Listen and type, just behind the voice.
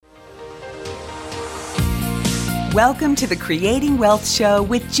Welcome to the Creating Wealth Show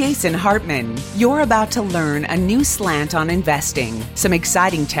with Jason Hartman. You're about to learn a new slant on investing, some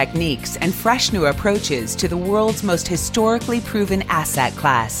exciting techniques, and fresh new approaches to the world's most historically proven asset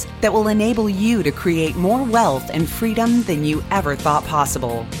class that will enable you to create more wealth and freedom than you ever thought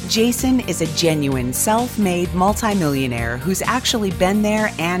possible. Jason is a genuine self-made multimillionaire who's actually been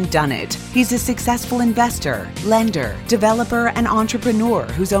there and done it. He's a successful investor, lender, developer, and entrepreneur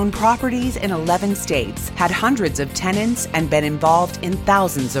who's owned properties in 11 states, had hundreds of tenants, and been involved in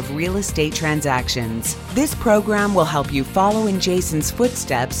thousands of real estate transactions. This program will help you follow in Jason's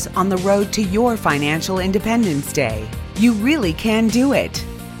footsteps on the road to your financial independence day. You really can do it.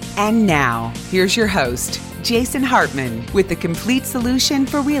 And now, here's your host, Jason Hartman, with the complete solution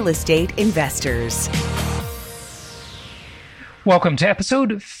for real estate investors. Welcome to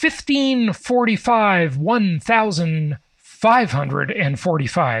episode 1545,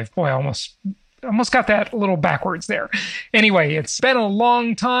 1545. Boy, I almost got that a little backwards there. Anyway, it's been a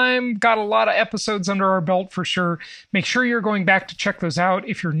long time, got a lot of episodes under our belt for sure. Make sure you're going back to check those out.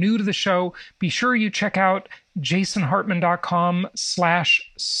 If you're new to the show, be sure you check out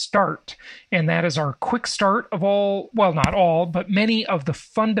jasonhartman.com/start. And that is our quick start of all, well, not all, but many of the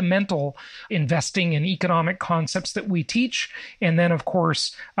fundamental investing and economic concepts that we teach. And then, of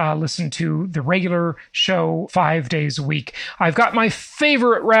course, listen to the regular show 5 days a week. I've got my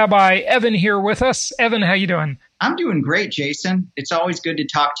favorite rabbi, Evan, here with us. Evan, how you doing? I'm doing great, Jason. It's always good to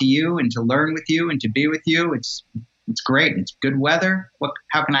talk to you and to learn with you and to be with you. It's great. It's good weather.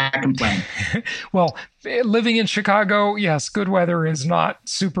 How can I complain? Well, living in Chicago, yes, good weather is not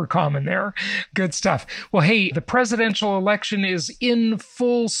super common there. Good stuff. Well, hey, the presidential election is in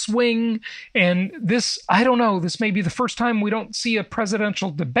full swing. And this, I don't know, this may be the first time we don't see a presidential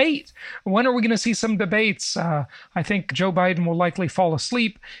debate. When are we going to see some debates? I think Joe Biden will likely fall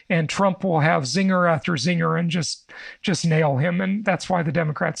asleep and Trump will have zinger after zinger and just nail him. And that's why the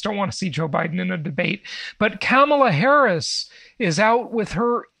Democrats don't want to see Joe Biden in a debate. But Kamala Harris is out with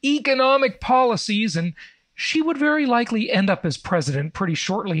her economic policies, and she would very likely end up as president pretty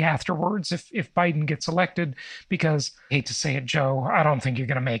shortly afterwards if Biden gets elected, because, I hate to say it, Joe, I don't think you're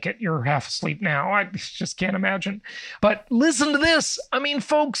going to make it. You're half asleep now. I just can't imagine. But listen to this. I mean,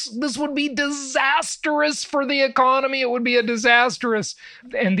 folks, this would be disastrous for the economy. It would be a disastrous.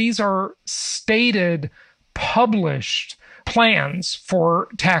 And these are stated, published plans for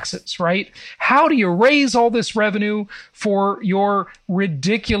taxes, right? How do you raise all this revenue for your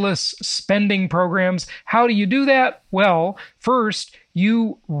ridiculous spending programs? How do you do that? Well, first,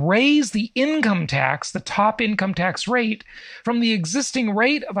 you raise the income tax, the top income tax rate, from the existing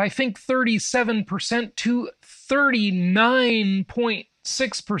rate of, I think, 37% to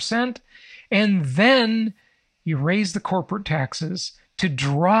 39.6%. And then you raise the corporate taxes to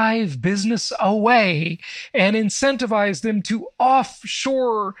drive business away and incentivize them to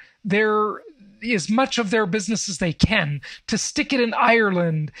offshore as much of their business as they can, to stick it in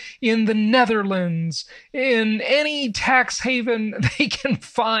Ireland, in the Netherlands, in any tax haven they can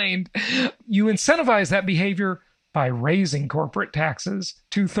find. You incentivize that behavior by raising corporate taxes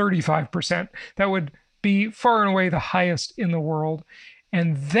to 35%. That would be far and away the highest in the world.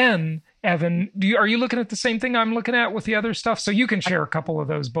 And then, Evan, are you looking at the same thing I'm looking at with the other stuff? So you can share a couple of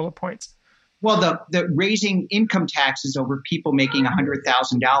those bullet points. Well, the raising income taxes over people making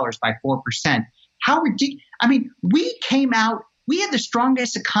 $100,000 by 4%. How ridiculous. I mean, we had the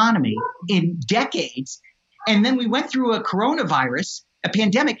strongest economy in decades, and then we went through a coronavirus, a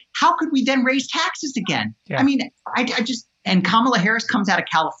pandemic. How could we then raise taxes again? Yeah. I mean, and Kamala Harris comes out of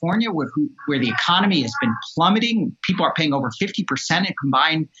California where the economy has been plummeting. People are paying over 50% in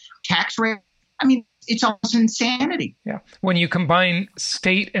combined tax rate. I mean, it's almost insanity. Yeah. When you combine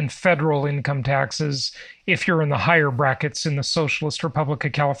state and federal income taxes, if you're in the higher brackets in the Socialist Republic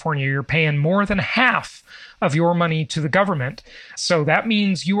of California, you're paying more than half of your money to the government. So that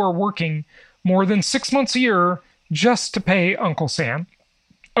means you are working more than 6 months a year just to pay Uncle Sam.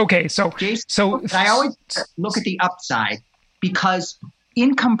 Okay, so I always look at the upside, because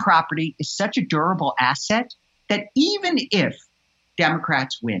income property is such a durable asset that even if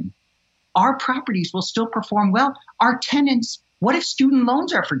Democrats win, our properties will still perform well. Our tenants, what if student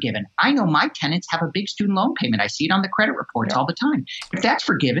loans are forgiven? I know my tenants have a big student loan payment. I see it on the credit reports all the time. If that's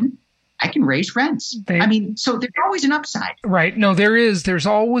forgiven, I can raise rents. So there's always an upside. Right. No, there's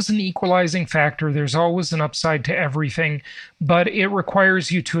always an equalizing factor. There's always an upside to everything, but it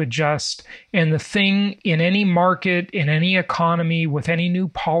requires you to adjust. And the thing in any market, in any economy, with any new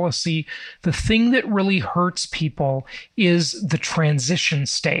policy, the thing that really hurts people is the transition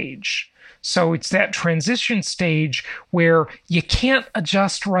stage. So it's that transition stage where you can't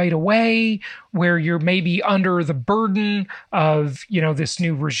adjust right away, where you're maybe under the burden of, this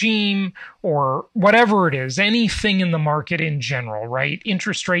new regime or whatever it is, anything in the market in general, right?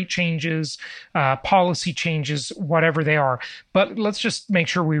 Interest rate changes, policy changes, whatever they are. But let's just make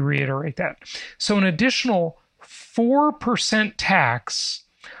sure we reiterate that. So an additional 4% tax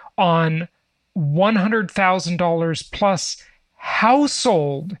on $100,000 plus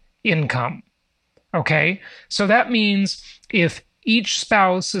household income. Okay, so that means if each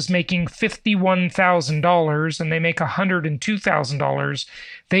spouse is making $51,000 and they make $102,000,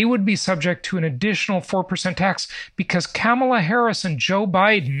 they would be subject to an additional 4% tax because Kamala Harris and Joe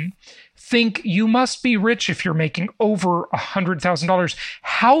Biden think you must be rich if you're making over $100,000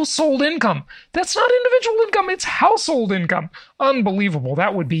 household income. That's not individual income, it's household income. Unbelievable.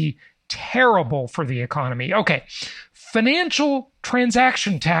 That would be terrible for the economy. Okay, financial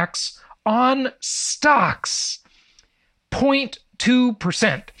transaction tax on stocks,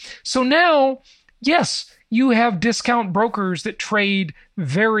 0.2%. So now, yes, you have discount brokers that trade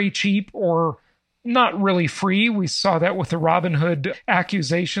very cheap or not really free. We saw that with the Robinhood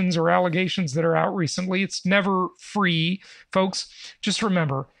accusations or allegations that are out recently. It's never free, folks. Just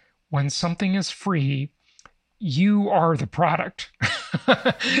remember, when something is free, you are the product.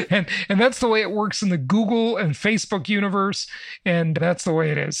 and that's the way it works in the Google and Facebook universe. And that's the way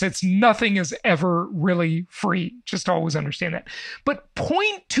it is. Nothing is ever really free. Just always understand that. But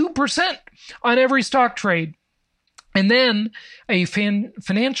 0.2% on every stock trade. And then a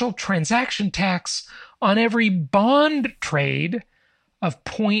financial transaction tax on every bond trade of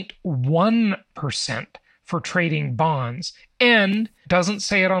 0.1%. for trading bonds. And doesn't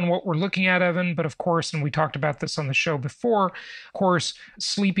say it on what we're looking at, Evan, but of course, and we talked about this on the show before, of course,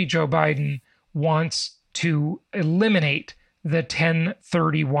 sleepy Joe Biden wants to eliminate the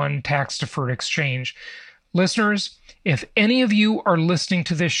 1031 tax-deferred exchange. Listeners, if any of you are listening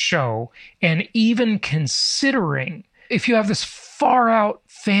to this show and even considering, if you have this far-out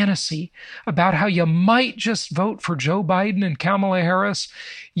fantasy about how you might just vote for Joe Biden and Kamala Harris,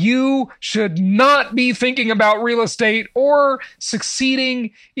 you should not be thinking about real estate or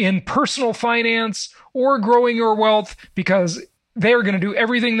succeeding in personal finance or growing your wealth because they're going to do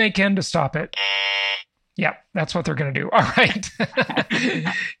everything they can to stop it. Yeah, that's what they're going to do. All right.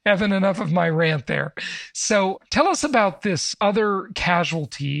 Evan, enough of my rant there. So tell us about this other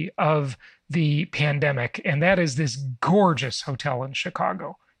casualty of the pandemic, and that is this gorgeous hotel in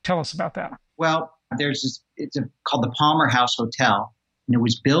Chicago. Tell us about that. Well, it's called the Palmer House Hotel, and it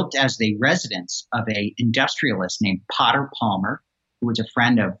was built as the residence of an industrialist named Potter Palmer, who was a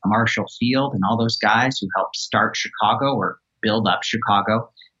friend of Marshall Field and all those guys who helped start Chicago or build up Chicago.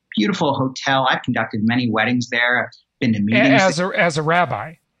 Beautiful hotel. I've conducted many weddings there. I've been to meetings. As a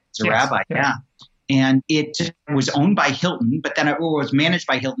rabbi. As a rabbi, yeah. And it was owned by Hilton, but then it was managed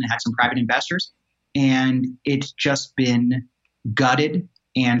by Hilton and had some private investors. And it's just been gutted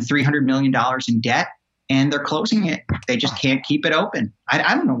and $300 million in debt. And they're closing it. They just can't keep it open.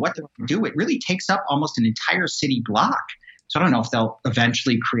 I don't know what they're going to do. It really takes up almost an entire city block. So I don't know if they'll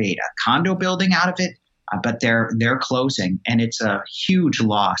eventually create a condo building out of it. But they're closing, and it's a huge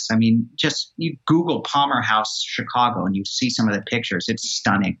loss. I mean, just you Google Palmer House Chicago, and you see some of the pictures. It's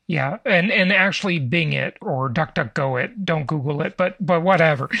stunning. Yeah, and actually Bing it or DuckDuckGo it. Don't Google it, but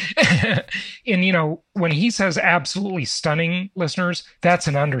whatever. And when he says absolutely stunning, listeners, that's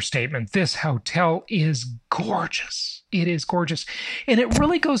an understatement. This hotel is gorgeous. It is gorgeous. And it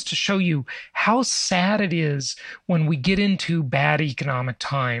really goes to show you how sad it is when we get into bad economic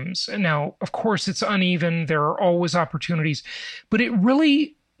times. Now, of course, it's uneven. There are always opportunities, but it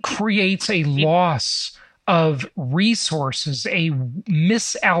really creates a loss of resources, a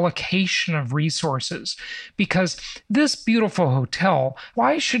misallocation of resources, because this beautiful hotel,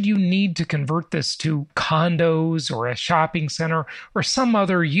 why should you need to convert this to condos or a shopping center or some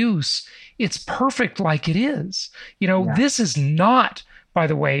other use? It's perfect like it is. This is not, by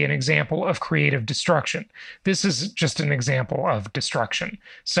the way, an example of creative destruction. This is just an example of destruction.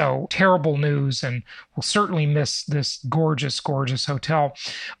 So terrible news, and we'll certainly miss this gorgeous, gorgeous hotel.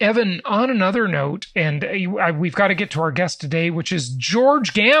 Evan, on another note, and we've got to get to our guest today, which is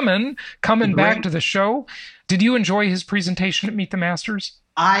George Gammon, coming back to the show. Did you enjoy his presentation at Meet the Masters?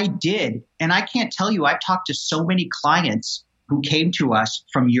 I did. And I can't tell you, I've talked to so many clients who came to us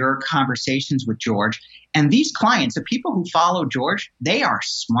from your conversations with George. And these clients, the people who follow George, they are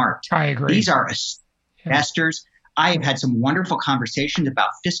smart. I agree. These are investors. I have had some wonderful conversations about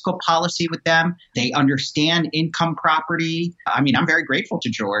fiscal policy with them. They understand income property. I mean, I'm very grateful to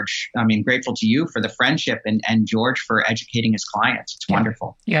George. I mean, grateful to you for the friendship and George for educating his clients. It's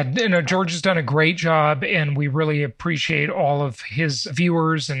wonderful. Yeah, George has done a great job, and we really appreciate all of his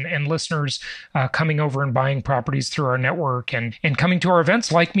viewers and listeners coming over and buying properties through our network and coming to our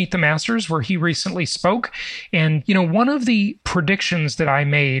events like Meet the Masters, where he recently spoke. And, one of the predictions that I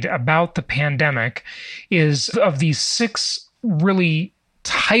made about the pandemic is of these 6 really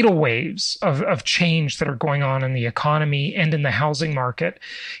tidal waves of change that are going on in the economy and in the housing market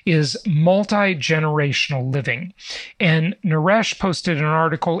is multi-generational living. And Naresh posted an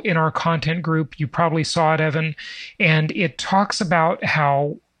article in our content group. You probably saw it, Evan. And it talks about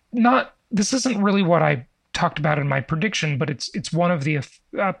how this isn't really what I talked about in my prediction, but it's one of the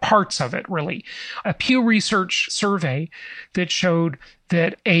parts of it, really. A Pew Research survey that showed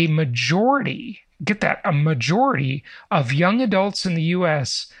that a majority of young adults in the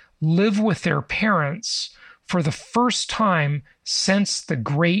U.S. live with their parents for the first time since the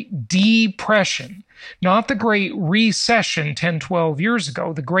Great Depression, not the Great Recession 10, 12 years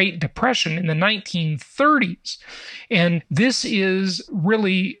ago, the Great Depression in the 1930s. And this is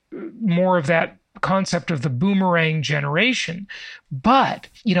really more of that concept of the boomerang generation. But,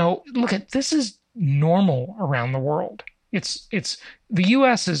 look at this is normal around the world. It's the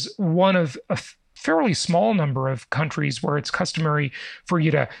U.S. is one of a fairly small number of countries where it's customary for you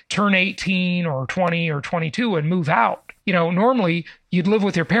to turn 18 or 20 or 22 and move out. Normally you'd live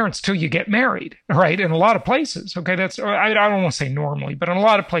with your parents till you get married, right? In a lot of places. Okay. I don't want to say normally, but in a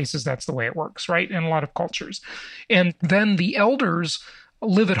lot of places, that's the way it works, right? In a lot of cultures. And then the elders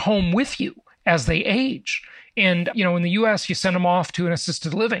live at home with you as they age. And, in the US, you send them off to an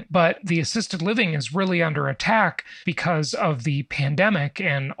assisted living, but the assisted living is really under attack because of the pandemic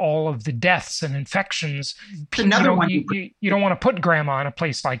and all of the deaths and infections. Another one you don't want to put grandma in a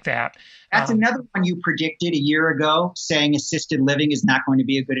place like that. That's another one you predicted a year ago, saying assisted living is not going to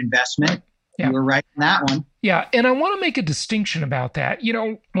be a good investment. Yeah. You were right on that one. Yeah. And I want to make a distinction about that.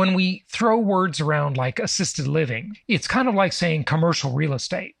 When we throw words around like assisted living, it's kind of like saying commercial real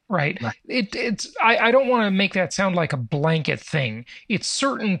estate, right? I don't want to make that sound like a blanket thing. It's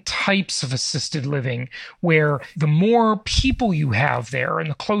certain types of assisted living where the more people you have there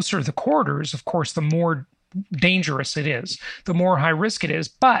and the closer the quarters, of course, the more dangerous it is, the more high risk it is.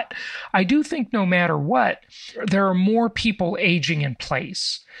 But I do think no matter what, there are more people aging in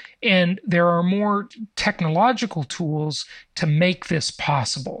place. And there are more technological tools to make this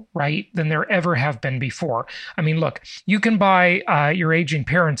possible, right, than there ever have been before. I mean, look, you can buy your aging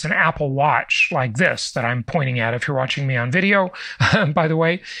parents an Apple Watch like this that I'm pointing at if you're watching me on video, by the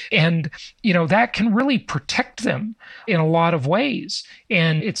way. And, that can really protect them in a lot of ways.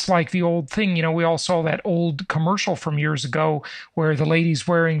 And it's like the old thing, we all saw that old commercial from years ago where the lady's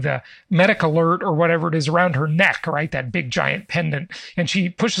wearing the medic alert or whatever it is around her neck, right, that big giant pendant. And she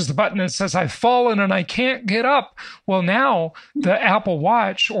pushes the button and it says, I've fallen and I can't get up. Well, now the Apple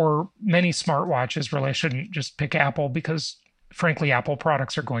Watch, or many smartwatches, really, I shouldn't just pick Apple because frankly, Apple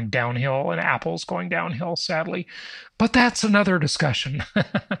products are going downhill and Apple's going downhill, sadly. But that's another discussion.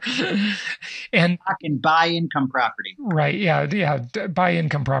 And I can buy income property. Right. Yeah. Buy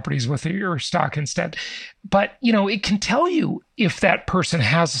income properties with your stock instead. But, it can tell you if that person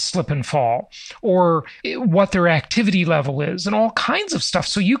has a slip and fall or what their activity level is and all kinds of stuff.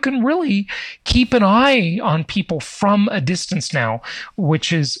 So you can really keep an eye on people from a distance now,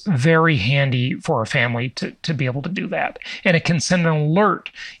 which is very handy for a family to be able to do that. And it can send an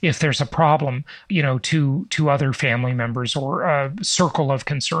alert if there's a problem, to other family members or a circle of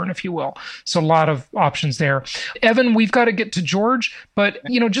concern, if you will. So a lot of options there. Evan, we've got to get to George, but,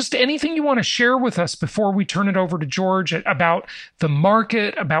 just anything you want to share with us before we turn it over to George about the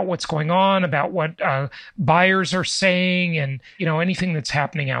market, about what's going on, about what buyers are saying, and anything that's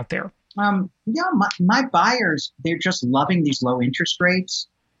happening out there. My buyers, they're just loving these low interest rates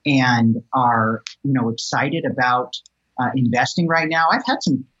and are excited about investing right now. I've had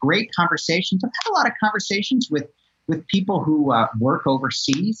some great conversations. I've had a lot of conversations with people who work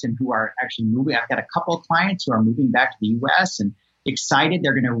overseas and who are actually moving. I've got a couple of clients who are moving back to the U.S. and excited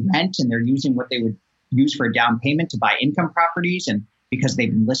they're going to rent, and they're using what they would use for a down payment to buy income properties, and because they've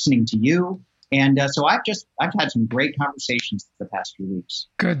been listening to you. And so I've had some great conversations the past few weeks.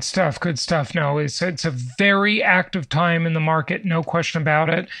 Good stuff. Good stuff. No, it's a very active time in the market, no question about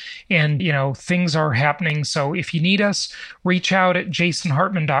it. And, things are happening. So if you need us, reach out at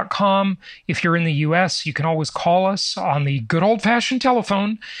jasonhartman.com. If you're in the US, you can always call us on the good old-fashioned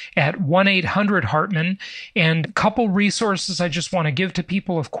telephone at 1-800-HARTMAN. And a couple resources I just want to give to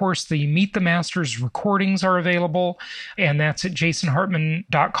people. Of course, the Meet the Masters recordings are available, and that's at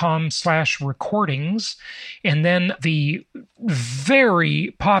jasonhartman.com/recordings. And then the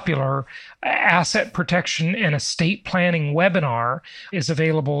very popular asset protection and estate planning webinar is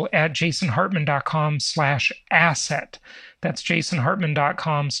available at jasonhartman.com/asset. That's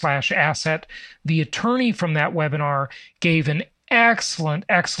jasonhartman.com/asset. The attorney from that webinar gave an excellent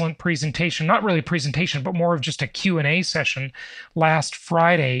presentation, not really a presentation, but more of just a Q&A session last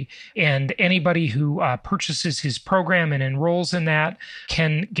Friday. And anybody who purchases his program and enrolls in that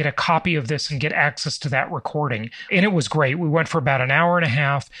can get a copy of this and get access to that recording. And it was great. We went for about an hour and a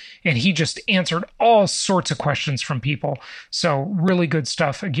half, and he just answered all sorts of questions from people. So really good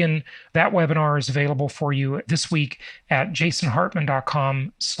stuff. Again, that webinar is available for you this week at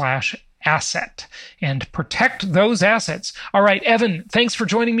jasonhartman.com/asset, and protect those assets. All right, Evan, thanks for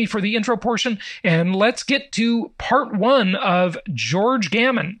joining me for the intro portion, and let's get to part one of George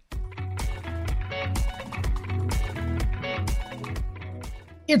Gammon.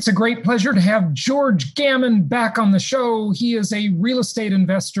 It's a great pleasure to have George Gammon back on the show. He is a real estate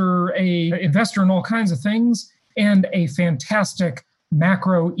investor, an investor in all kinds of things, and a fantastic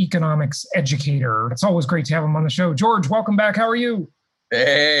macroeconomics educator. It's always great to have him on the show. George, welcome back. How are you?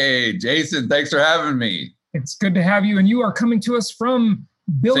 Hey, Jason, thanks for having me. It's good to have you. And you are coming to us from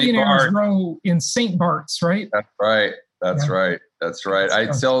Billionaires Row in St. Bart's, right? That's right. That's right. I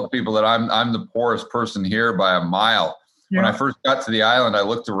tell people that I'm the poorest person here by a mile. Yeah. When I first got to the island, I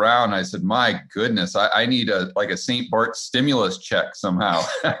looked around and I said, my goodness, I need a St. Bart stimulus check somehow.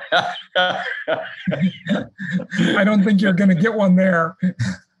 I don't think you're going to get one there.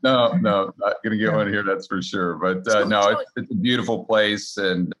 No, not going to get one here, that's for sure. But no, it's a beautiful place.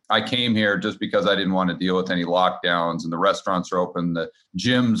 And I came here just because I didn't want to deal with any lockdowns, and the restaurants are open, the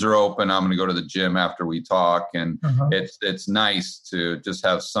gyms are open. I'm going to go to the gym after we talk. And it's nice to just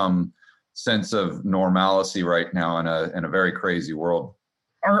have some sense of normalcy right now in a very crazy world.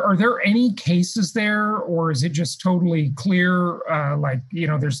 Are there any cases there, or is it just totally clear?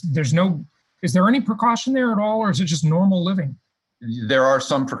 There's no, is there any precaution there at all, or is it just normal living? There are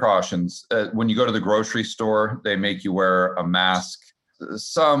some precautions. When you go to the grocery store, they make you wear a mask.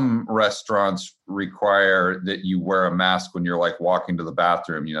 Some restaurants require that you wear a mask when you're walking to the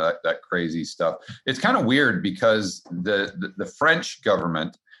bathroom, that crazy stuff. It's kind of weird because the French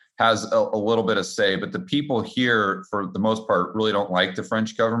government has a little bit of say, but the people here, for the most part, really don't like the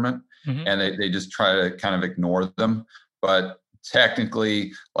French government, and they just try to kind of ignore them. But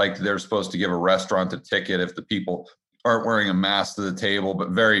technically, they're supposed to give a restaurant a ticket if the people aren't wearing a mask to the table, but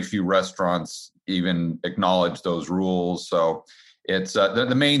very few restaurants even acknowledge those rules. So it's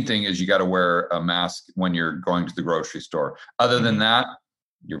the main thing is you got to wear a mask when you're going to the grocery store. Other than that,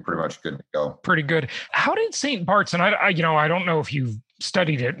 you're pretty much good to go. Pretty good. How did St. Bart's, and I don't know if you've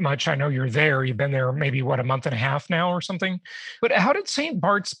studied it much. I know you're there. You've been there maybe a month and a half now or something. But how did St.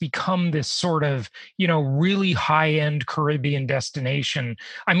 Bart's become this sort of, really high-end Caribbean destination?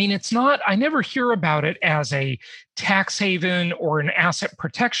 I mean, it's not, I never hear about it as a tax haven or an asset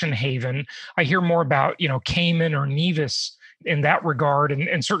protection haven. I hear more about, Cayman or Nevis in that regard,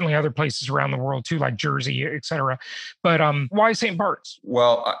 and certainly other places around the world too, like Jersey, et cetera. But why St. Bart's?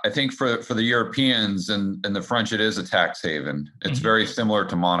 Well, I think for the Europeans and the French, it is a tax haven. It's very similar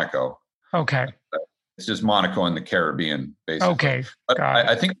to Monaco. Okay. It's just Monaco in the Caribbean, basically. Okay. But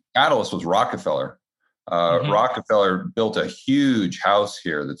I think the catalyst was Rockefeller. Rockefeller built a huge house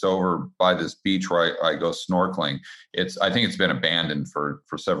here that's over by this beach where I go snorkeling. I think it's been abandoned for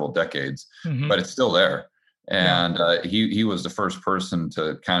several decades, but it's still there. And he was the first person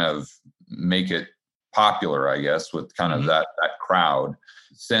to kind of make it popular, I guess, with kind of that crowd.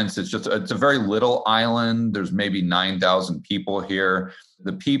 Since it's a very little island, there's maybe 9,000 people here.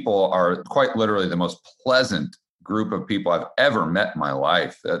 The people are quite literally the most pleasant group of people I've ever met in my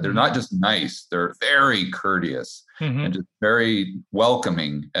life. They're not just nice, they're very courteous and just very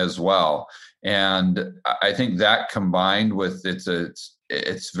welcoming as well. And I think that combined with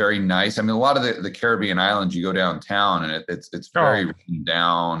it's very nice. I mean, a lot of the Caribbean islands, you go downtown and it's very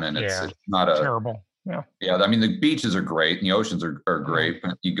down, and it's not terrible. Yeah. Yeah, I mean the beaches are great and the oceans are great,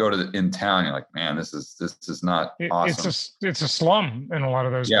 but you go to in town, you're like, man, this is not awesome. It's a slum in a lot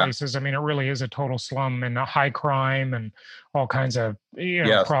of those Yeah, places. I mean, it really is a total slum and a high crime and all kinds of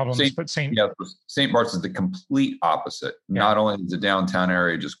yeah. problems. But St. Bart's is the complete opposite. Yeah. Not only is the downtown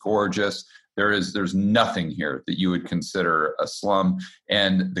area just gorgeous, there's nothing here that you would consider a slum,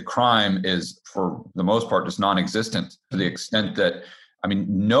 and the crime is for the most part just non-existent to the extent that, I mean,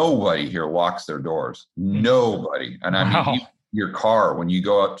 nobody here locks their doors. Nobody. And I Wow. mean, your car, when you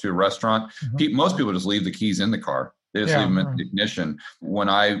go out to a restaurant, Mhm. most people just leave the keys in the car. They just leave them in the ignition. When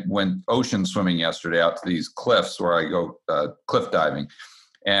I went ocean swimming yesterday out to these cliffs where I go cliff diving,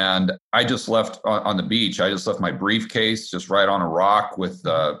 and I just left on the beach, I just left my briefcase just right on a rock with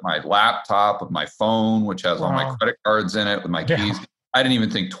my laptop, with my phone, which has all my credit cards in it, with my keys. I didn't even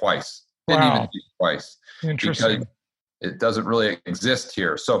think twice. Interesting. Because it doesn't really exist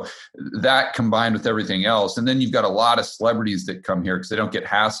here. So that combined with everything else. And then you've got a lot of celebrities that come here because they don't get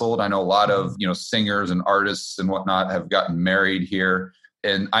hassled. I know a lot of, singers and artists and whatnot have gotten married here.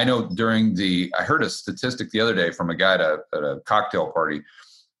 And I know I heard a statistic the other day from a guy at a cocktail party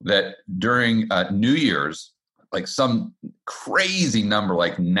that during New Year's, like some crazy number,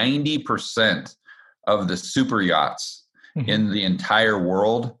 like 90% of the super yachts in the entire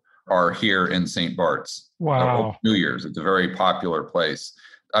world are here in St. Bart's. Wow. New Year's. It's a very popular place.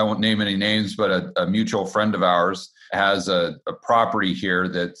 I won't name any names, but a mutual friend of ours has a property here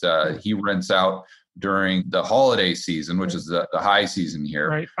that he rents out during the holiday season, which is the high season here.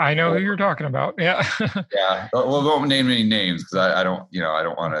 Right. I know who you're talking about. Yeah. Yeah. Well, we won't name any names because I don't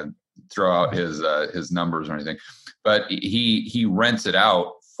want to throw out his numbers or anything, but he rents it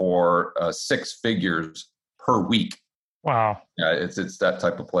out for 6 figures per week. Wow. Yeah, it's that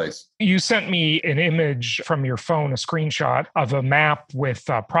type of place. You sent me an image from your phone, a screenshot of a map with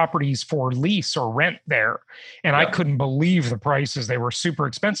properties for lease or rent there. And I couldn't believe the prices. They were super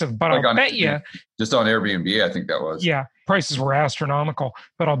expensive, but I'll bet you. Just on Airbnb, I think that was. Yeah, prices were astronomical.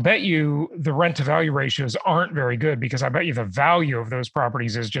 But I'll bet you the rent to value ratios aren't very good because I bet you the value of those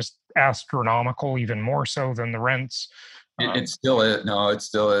properties is just astronomical, even more so than the rents. It still is. No, it's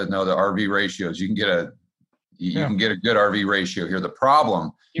still is. No, the RV ratios. You can get a good RV ratio here. The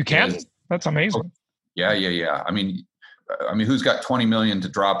problem That's amazing. Yeah. I mean, who's got 20 million to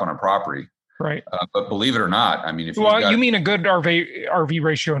drop on a property? Right. But believe it or not, I mean, if you mean a good RV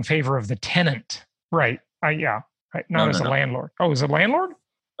ratio in favor of the tenant, right? Right. Not as a landlord. Oh, is it landlord?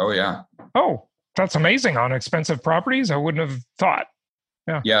 Oh yeah. Oh, that's amazing on expensive properties. I wouldn't have thought.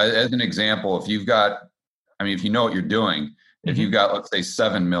 Yeah. Yeah. As an example, if you know what you're doing, if you've got, let's say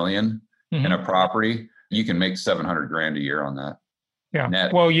 7 million in a property, you can make $700,000 a year on that. Yeah.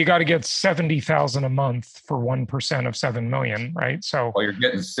 Net. Well, you got to get 70,000 a month for 1% of 7 million, right? So you're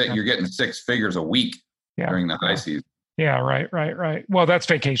getting 6 figures a week during the high season. Yeah, right. Well, that's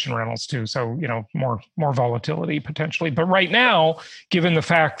vacation rentals too. So, more volatility potentially. But right now, given the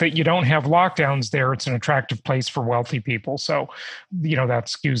fact that you don't have lockdowns there, it's an attractive place for wealthy people. So, that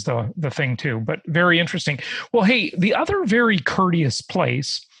skews the thing too. But very interesting. Well, hey, the other very courteous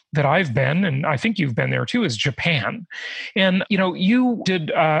place that I've been, and I think you've been there too, is Japan. And, you did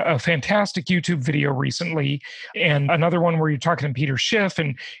a fantastic YouTube video recently and another one where you're talking to Peter Schiff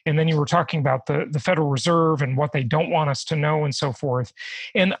and then you were talking about the Federal Reserve and what they don't want us to know and so forth.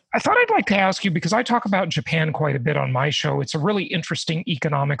 And I thought I'd like to ask you, because I talk about Japan quite a bit on my show. It's a really interesting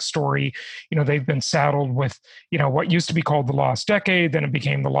economic story. They've been saddled with, what used to be called the lost decade, then it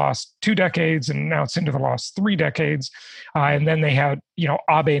became the lost 2 decades, and now it's into the lost 3 decades. And then they had,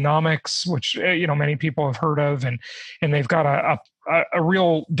 Abenomics, which many people have heard of, and they've got a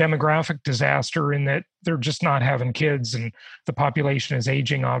real demographic disaster in that they're just not having kids, and the population is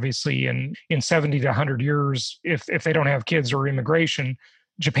aging, obviously. And in 70 to 100 years, if they don't have kids or immigration,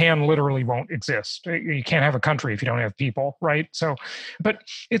 Japan literally won't exist. You can't have a country if you don't have people, right? So, but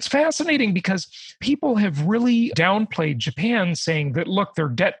it's fascinating because people have really downplayed Japan, saying that, look, their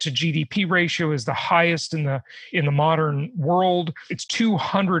debt to GDP ratio is the highest in the modern world. It's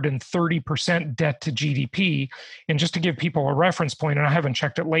 230% debt to GDP. And just to give people a reference point, and I haven't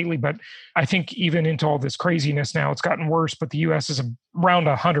checked it lately, but I think even into all this craziness now, it's gotten worse, but the US is around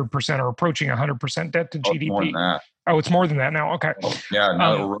 100% or approaching 100% debt to GDP. More than that. Oh, it's more than that now. Okay. Yeah,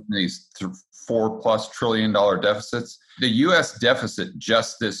 now we're running these $4+ trillion deficits. The U.S. deficit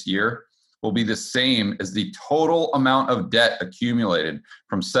just this year will be the same as the total amount of debt accumulated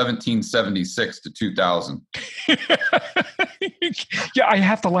from 1776 to 2000. Yeah, I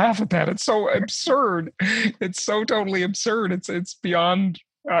have to laugh at that. It's so absurd. It's so totally absurd. It's beyond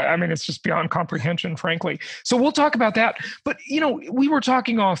I mean, it's just beyond comprehension, frankly. So we'll talk about that. But, we were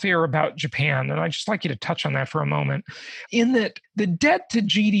talking off air about Japan, and I'd just like you to touch on that for a moment, in that the debt to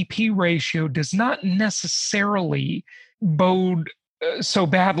GDP ratio does not necessarily bode so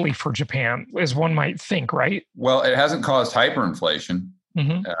badly for Japan as one might think, right? Well, it hasn't caused hyperinflation.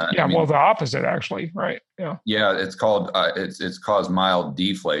 Mm-hmm. Well, the opposite, actually, right? Yeah, it's caused mild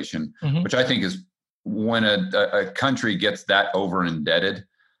deflation, Mm-hmm. which I think is when a country gets that over indebted.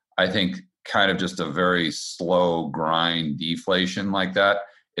 I think kind of just a very slow grind deflation like that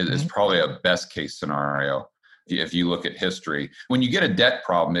is probably a best case scenario. If you look at history, when you get a debt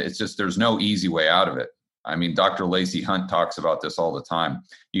problem, it's just there's no easy way out of it. I mean, Dr. Lacey Hunt talks about this all the time.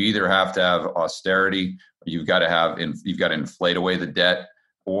 You either have to have austerity, or you've got to inflate away the debt,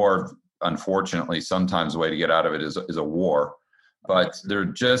 or unfortunately, sometimes the way to get out of it is a war. But there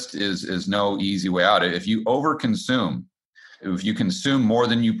just is no easy way out. If you overconsume, if you consume more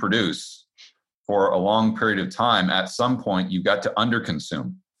than you produce for a long period of time, at some point you've got to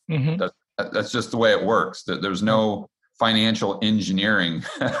underconsume. Mm-hmm. That's just the way it works. There's no financial engineering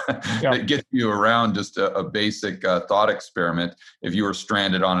that gets you around just a basic thought experiment. If you were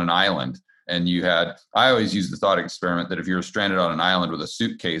stranded on an island and I always use the thought experiment that if you were stranded on an island with a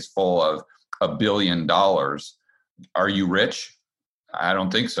suitcase full of $1 billion, are you rich? I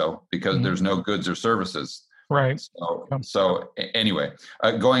don't think so, because there's no goods or services. Right. So anyway,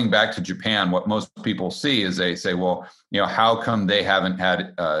 going back to Japan, what most people see is they say, well, how come they haven't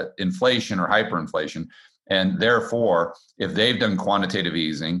had inflation or hyperinflation? And therefore, if they've done quantitative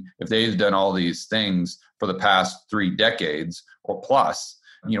easing, if they've done all these things for the past 3 decades or plus,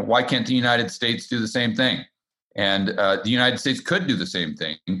 why can't the United States do the same thing? And the United States could do the same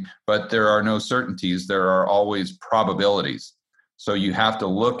thing, but there are no certainties. There are always probabilities. So you have to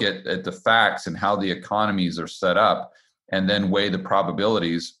look at the facts and how the economies are set up and then weigh the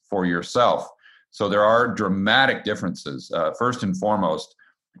probabilities for yourself. So there are dramatic differences. First and foremost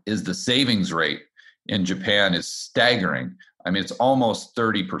is the savings rate in Japan is staggering. I mean, it's almost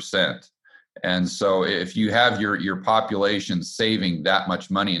 30%. And so if you have your population saving that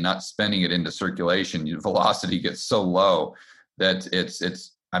much money and not spending it into circulation, your velocity gets so low that it's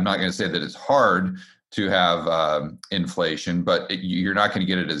I'm not going to say that it's hard to have inflation, but you're not going to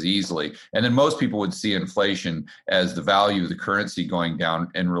get it as easily. And then most people would see inflation as the value of the currency going down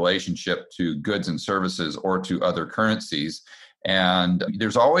in relationship to goods and services or to other currencies. And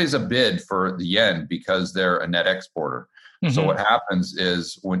there's always a bid for the yen because they're a net exporter. Mm-hmm. So what happens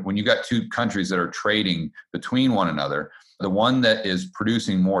is when you got two countries that are trading between one another, the one that is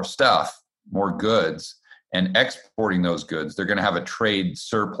producing more stuff, more goods, and exporting those goods, they're going to have a trade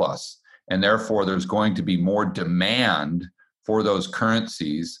surplus. And therefore, there's going to be more demand for those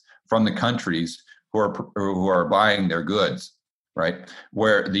currencies from the countries who are buying their goods, right?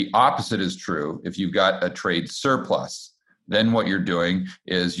 Where the opposite is true, if you've got a trade surplus, then what you're doing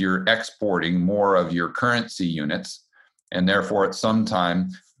is you're exporting more of your currency units. And therefore, at some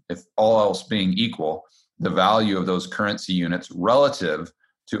time, if all else being equal, the value of those currency units relative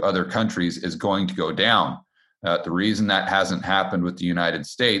to other countries is going to go down. The reason that hasn't happened with the United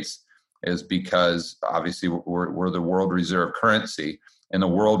States is because obviously we're the world reserve currency and the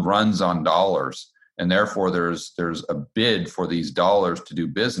world runs on dollars. And therefore there's a bid for these dollars to do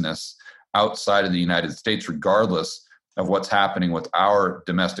business outside of the United States, regardless of what's happening with our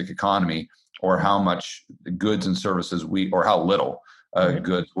domestic economy or how much goods and services or how little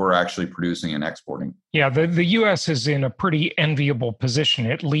goods we're actually producing and exporting. Yeah, the U.S. is in a pretty enviable position,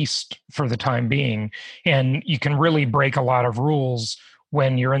 at least for the time being. And you can really break a lot of rules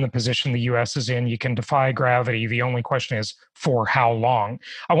when you're in the position the U.S. is in. You can defy gravity. The only question is for how long.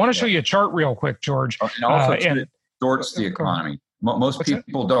 I want to show you a chart real quick, George. And also it distorts the economy. Most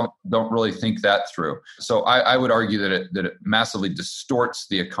people don't really think that through. So I would argue that it massively distorts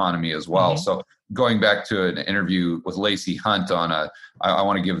the economy as well. Mm-hmm. So going back to an interview with Lacey Hunt I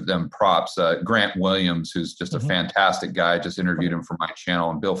want to give them props. Grant Williams, who's just a fantastic guy, just interviewed him for my channel,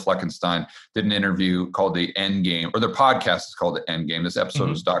 and Bill Fleckenstein did an interview called The End Game, or their podcast is called The End Game. This episode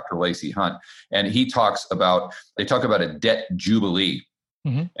was Dr. Lacey Hunt, and they talk about a debt jubilee.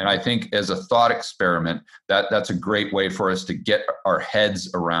 Mm-hmm. And I think as a thought experiment, that's a great way for us to get our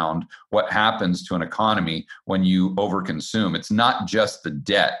heads around what happens to an economy when you overconsume. It's not just the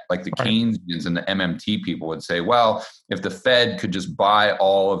debt, like the Keynesians and the MMT people would say, well, if the Fed could just buy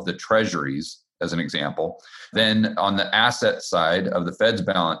all of the treasuries, as an example, then on the asset side of the Fed's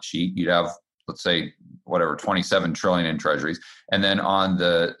balance sheet, you'd have, let's say, 27 trillion in treasuries. And then on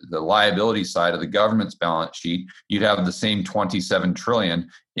the liability side of the government's balance sheet, you'd have the same 27 trillion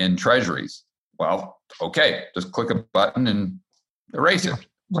in treasuries. Well, okay, just click a button and erase it.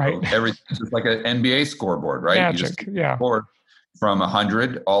 Right. So everything's just like an NBA scoreboard, right? Magic. You just Yeah. score from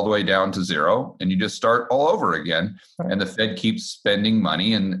 100 all the way down to 0, and you just start all over again. Right. And the Fed keeps spending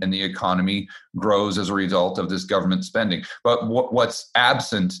money, and the economy grows as a result of this government spending. But what's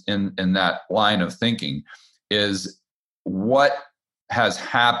absent in that line of thinking is what has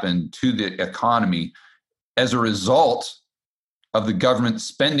happened to the economy as a result of the government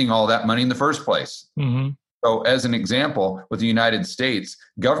spending all that money in the first place. Mm-hmm. So as an example, with the United States,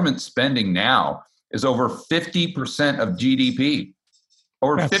 government spending now is over 50% of GDP,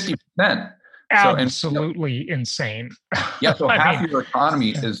 over 50%. Absolutely insane. Yeah, so half your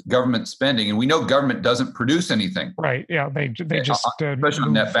economy is government spending, and we know government doesn't produce anything. Right. Yeah, they just especially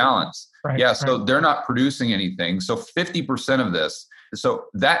on net balance. Right, yeah, so they're not producing anything. So 50% of this, so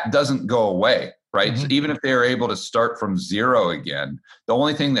that doesn't go away, right? Mm-hmm. So even if they are able to start from 0 again, the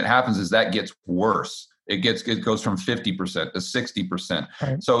only thing that happens is that gets worse. It goes from 50% to 60%.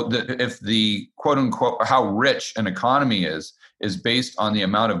 Right. So if the quote unquote how rich an economy is based on the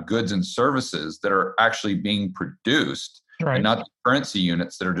amount of goods and services that are actually being produced, right. and not the currency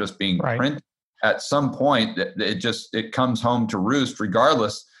units that are just being printed. At some point, it comes home to roost,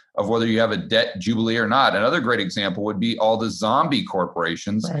 regardless of whether you have a debt jubilee or not. Another great example would be all the zombie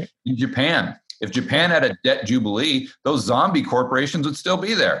corporations in Japan. If Japan had a debt jubilee, those zombie corporations would still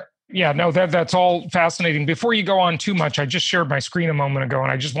be there. Yeah, no, that's all fascinating. Before you go on too much, I just shared my screen a moment ago,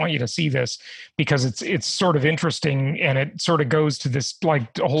 and I just want you to see this because it's sort of interesting, and it sort of goes to this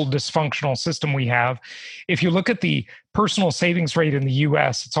like a whole dysfunctional system we have. If you look at the personal savings rate in the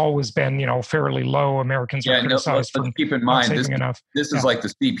U.S., it's always been fairly low. Americans are criticized for keep in mind saving enough. This is like the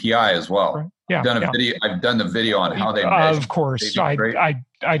CPI as well. Right. Yeah, I've done the video on how they measure. Of course, I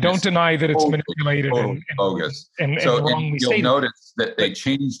don't deny that it's manipulated and bogus. And wrongly stated. You'll notice that they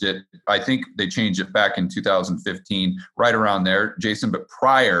changed it. I think they changed it back in 2015, right around there, Jason. But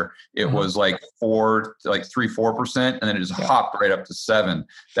prior, it was like 3-4%, and then it just hopped right up to 7%.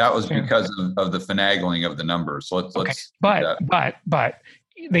 That was because of the finagling of the numbers. So let's. But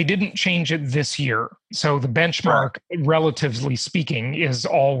they didn't change it this year. So the benchmark, relatively speaking, is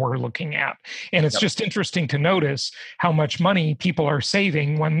all we're looking at. And it's just interesting to notice how much money people are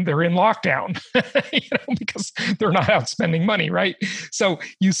saving when they're in lockdown, because they're not out spending money, right? So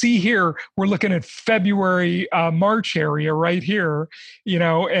you see here, we're looking at February, March area right here,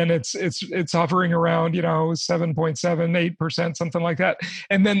 and it's hovering around, 7.7, 8%, something like that.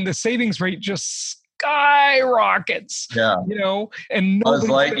 And then the savings rate just skyrockets, and Buzz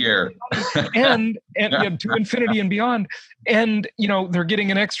Lightyear, and to infinity and beyond. And they're getting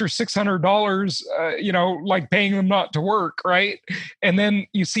an extra $600, like paying them not to work, right? And then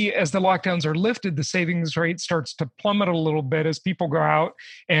you see, as the lockdowns are lifted, the savings rate starts to plummet a little bit as people go out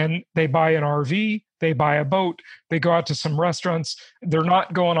and they buy an RV. They buy a boat, they go out to some restaurants. They're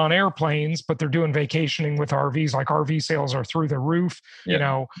not going on airplanes, but they're doing vacationing with RVs. Like RV sales are through the roof.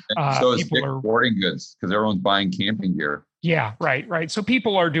 So is people are sporting goods because everyone's buying camping gear. Yeah, right. So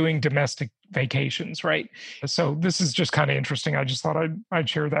people are doing domestic vacations, right? So this is just kind of interesting. I just thought I'd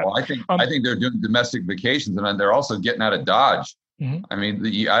share that. Well, I think they're doing domestic vacations, and they're also getting out of Dodge. Mm-hmm. I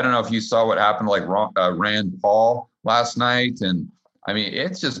mean, I don't know if you saw what happened to Rand Paul last night, and I mean,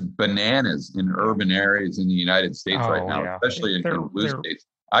 it's just bananas in urban areas in the United States right now, especially in blue states.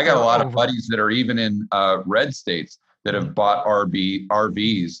 I got a lot of buddies that are even in red states that have bought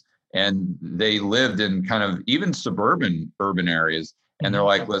RVs, and they lived in kind of even suburban urban areas. And they're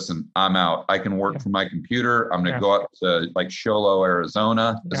like, listen, I'm out. I can work from my computer. I'm going to go up to like Sholo,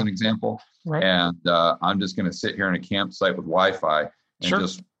 Arizona, as an example. Right. And I'm just going to sit here in a campsite with Wi-Fi and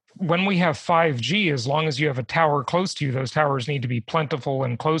just... When we have 5G, as long as you have a tower close to you, those towers need to be plentiful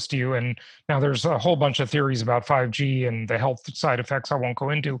and close to you. And now there's a whole bunch of theories about 5G and the health side effects I won't go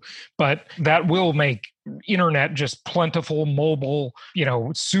into, but that will make internet just plentiful, mobile,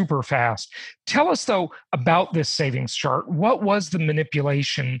 super fast. Tell us, though, about this savings chart. What was the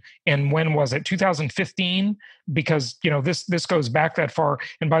manipulation and when was it? 2015? Because, this goes back that far.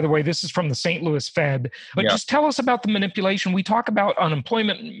 And by the way, this is from the St. Louis Fed. But just tell us about the manipulation. We talk about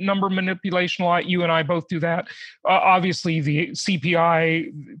unemployment number manipulation a lot. You and I both do that. Obviously, the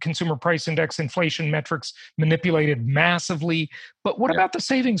CPI, Consumer Price Index, inflation metrics manipulated massively. But what about the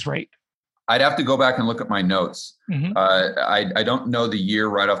savings rate? I'd have to go back and look at my notes. Mm-hmm. I don't know the year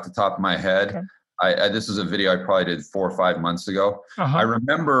right off the top of my head. Okay. This is a video I probably did 4 or 5 months ago. Uh-huh. I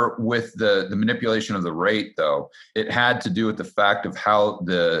remember with the manipulation of the rate, though, it had to do with the fact of how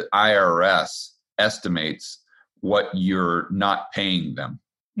the IRS estimates what you're not paying them.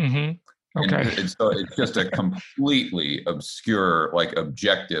 Mm-hmm. Okay. And so it's just a completely obscure, like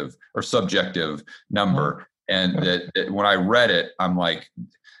objective or subjective number. Uh-huh. And that when I read it, I'm like,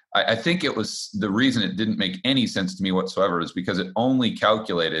 I think it was the reason it didn't make any sense to me whatsoever is because it only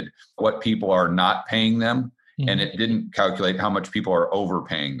calculated what people are not paying them, and it didn't calculate how much people are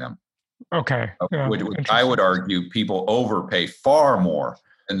overpaying them. Okay. Yeah, which I would argue people overpay far more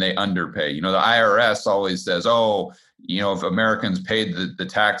than they underpay. The IRS always says, if Americans paid the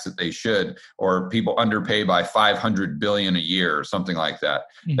tax that they should, or people underpay by 500 billion a year or something like that.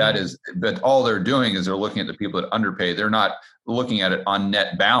 But all they're doing is they're looking at the people that underpay. They're not looking at it on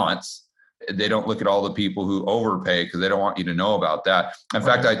net balance. They don't look at all the people who overpay because they don't want you to know about that. In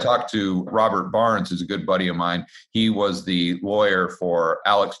fact, I talked to Robert Barnes, who's a good buddy of mine. He was the lawyer for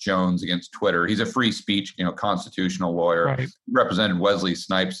Alex Jones against Twitter. He's a free speech, constitutional lawyer. Right. He represented Wesley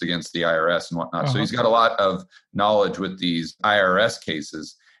Snipes against the IRS and whatnot. So he's got a lot of knowledge with these IRS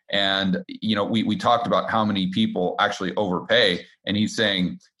cases. And, we talked about how many people actually overpay. And he's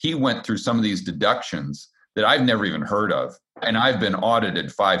saying he went through some of these deductions that I've never even heard of. And I've been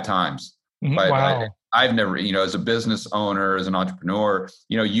audited 5 times. Wow. I've never, as a business owner, as an entrepreneur,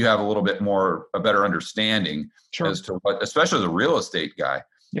 you have a better understanding as to what, especially as a real estate guy,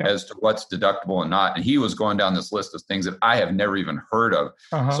 as to what's deductible and not. And he was going down this list of things that I have never even heard of.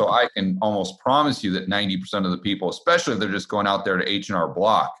 So I can almost promise you that 90% of the people, especially if they're just going out there to H&R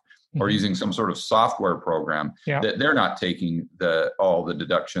Block or using some sort of software program, that they're not taking all the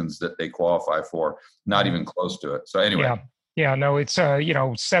deductions that they qualify for, not even close to it. So anyway. Yeah, no, it's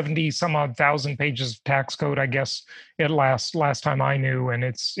 70 some odd thousand pages of tax code, I guess it last time I knew, and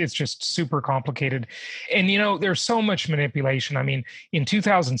it's just super complicated. And there's so much manipulation. I mean, in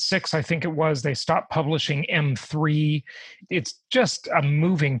 2006, I think it was, they stopped publishing M3. It's just a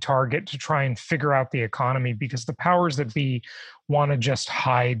moving target to try and figure out the economy because the powers that be want to just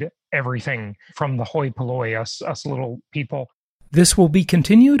hide everything from the hoi polloi, us little people. This will be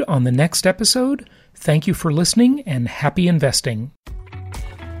continued on the next episode. Thank you for listening and happy investing.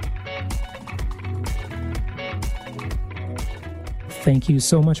 Thank you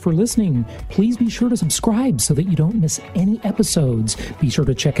so much for listening. Please be sure to subscribe so that you don't miss any episodes. Be sure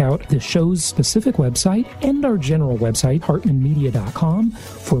to check out the show's specific website and our general website, hartmanmedia.com,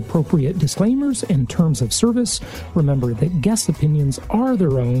 for appropriate disclaimers and terms of service. Remember that guest opinions are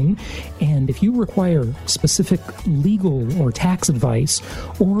their own, and if you require specific legal or tax advice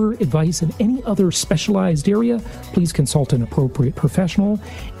or advice in any other specialized area, please consult an appropriate professional.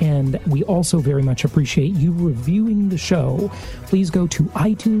 And we also very much appreciate you reviewing the show. Please go to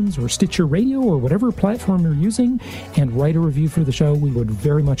iTunes or Stitcher Radio or whatever platform you're using and write a review for the show. We would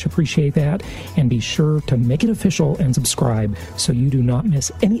very much appreciate that. And be sure to make it official and subscribe so you do not miss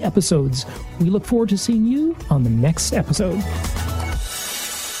any episodes. We look forward to seeing you on the next episode.